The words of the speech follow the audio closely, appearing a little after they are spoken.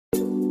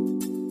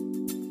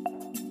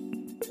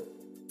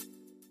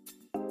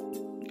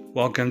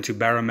Welcome to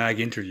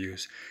Baronmag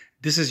Interviews.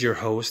 This is your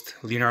host,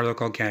 Leonardo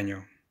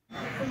Calcano.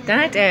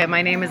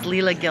 My name is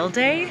Leela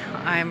Gilday.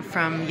 I'm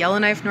from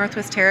Yellowknife,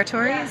 Northwest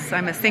Territories.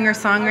 I'm a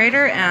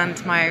singer-songwriter,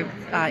 and my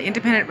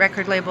independent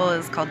record label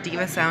is called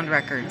Diva Sound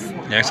Records.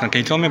 Excellent. Can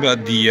you tell me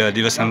about the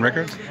Diva Sound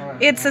Records?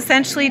 It's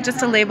essentially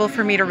just a label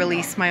for me to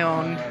release my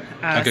own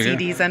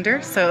CDs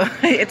under. So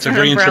it's an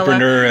very umbrella.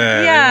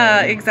 entrepreneur.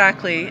 Yeah,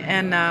 exactly.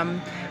 And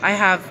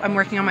I'm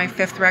working on my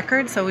 5th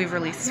record, so we've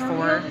released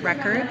 4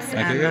 records.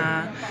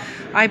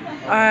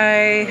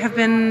 I have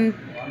been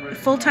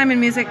full-time in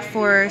music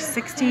for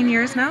 16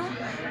 years now,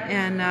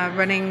 and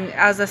running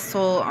as a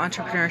sole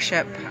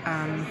entrepreneurship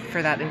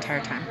for that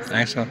entire time.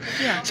 Excellent.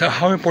 Yeah. So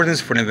how important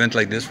is it for an event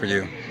like this for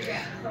you?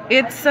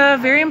 It's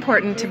very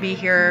important to be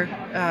here.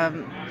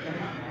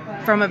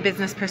 From a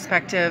business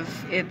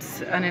perspective,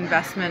 it's an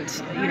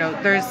investment.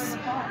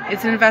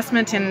 It's an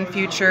investment in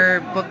future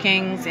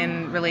bookings,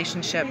 in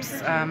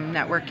relationships,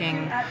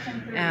 networking,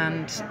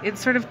 and it's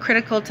sort of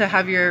critical to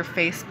have your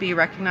face be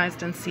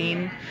recognized and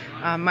seen.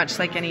 Much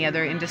like any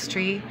other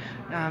industry,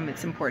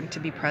 it's important to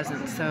be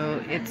present. So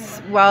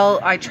while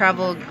I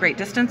travel great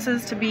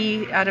distances to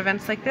be at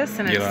events like this,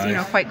 and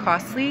it's quite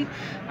costly,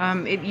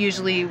 it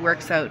usually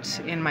works out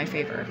in my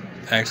favor.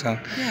 Excellent.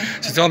 Yeah.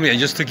 So tell me, I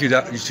just took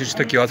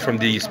you out from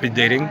the speed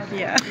dating.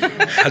 Yeah.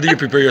 How do you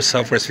prepare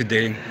yourself for speed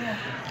dating?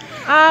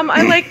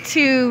 I like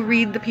to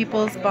read the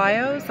people's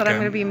bios that I'm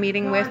going to be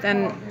meeting with,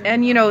 and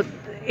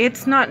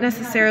it's not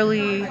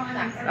necessarily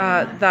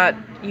that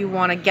you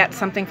want to get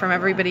something from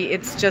everybody.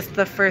 It's just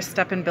the first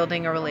step in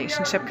building a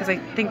relationship, because I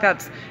think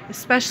that's,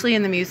 especially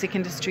in the music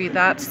industry,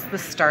 that's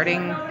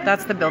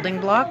the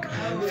building block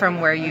from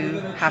where you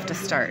have to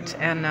start.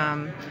 And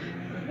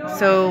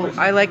so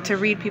I like to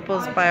read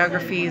people's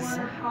biographies.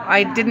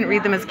 I didn't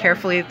read them as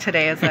carefully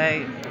today as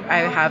I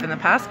have in the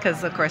past,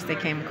 because of course they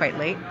came quite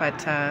late,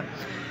 but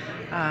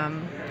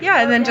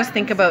and then just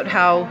think about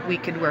how we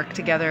could work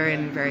together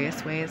in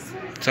various ways.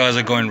 So how's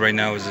it going right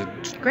now? Is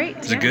it great?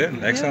 Is it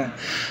good? Excellent.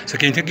 Yeah. So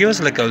can you give us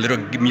like a little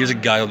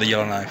music guide of the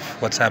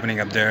Yellowknife? What's happening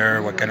up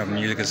there? What kind of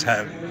music is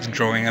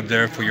growing up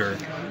there for your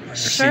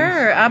scene?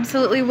 Sure,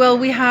 absolutely. Well,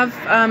 we have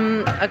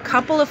a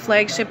couple of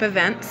flagship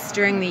events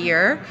during the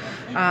year.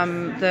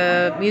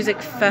 The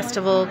music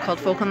festival called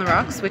Folk on the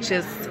Rocks, which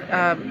is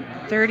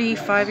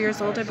 35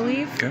 years old, I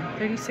believe. Okay.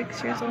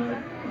 36 years old.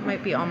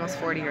 Might be almost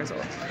 40 years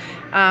old.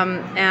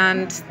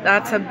 And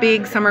that's a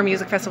big summer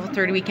music festival,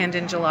 3rd weekend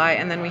in July.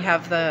 And then we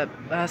have the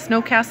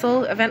Snow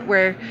Castle event,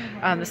 where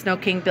the Snow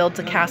King builds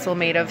a castle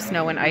made of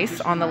snow and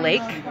ice on the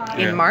lake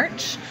in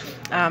March.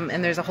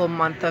 And there's a whole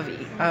month of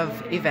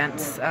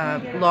events,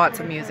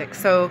 lots of music.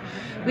 So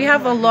we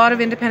have a lot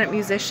of independent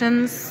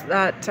musicians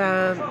that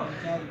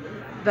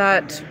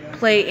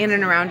play in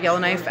and around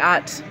Yellowknife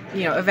at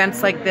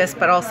events like this,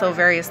 but also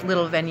various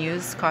little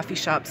venues, coffee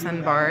shops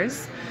and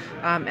bars.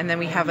 And then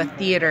we have a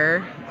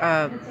theater,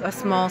 a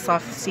small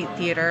soft seat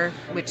theater,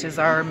 which is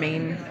our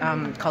main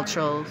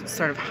cultural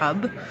sort of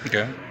hub.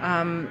 Okay.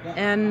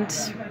 And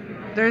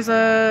there's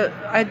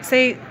I'd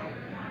say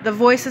the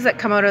voices that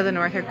come out of the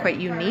north are quite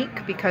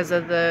unique because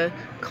of the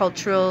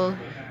cultural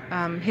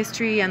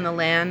history and the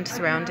land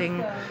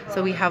surrounding.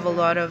 So we have a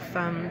lot of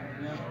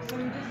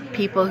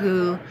people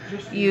who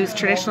use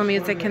traditional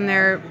music in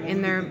their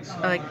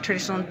like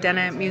traditional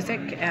Dene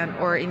music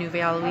or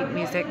Inuvialuit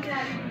music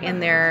in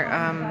their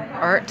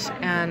art,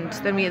 and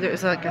then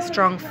there's like a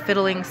strong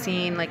fiddling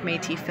scene, like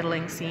Métis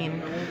fiddling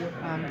scene.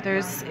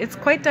 It's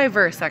quite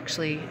diverse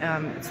actually.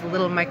 It's a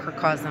little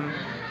microcosm.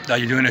 Are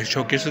you doing a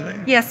showcase today?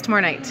 Yes,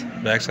 tomorrow night.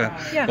 Excellent.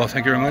 Yeah. Well,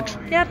 thank you very much.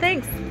 Yeah,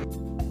 thanks.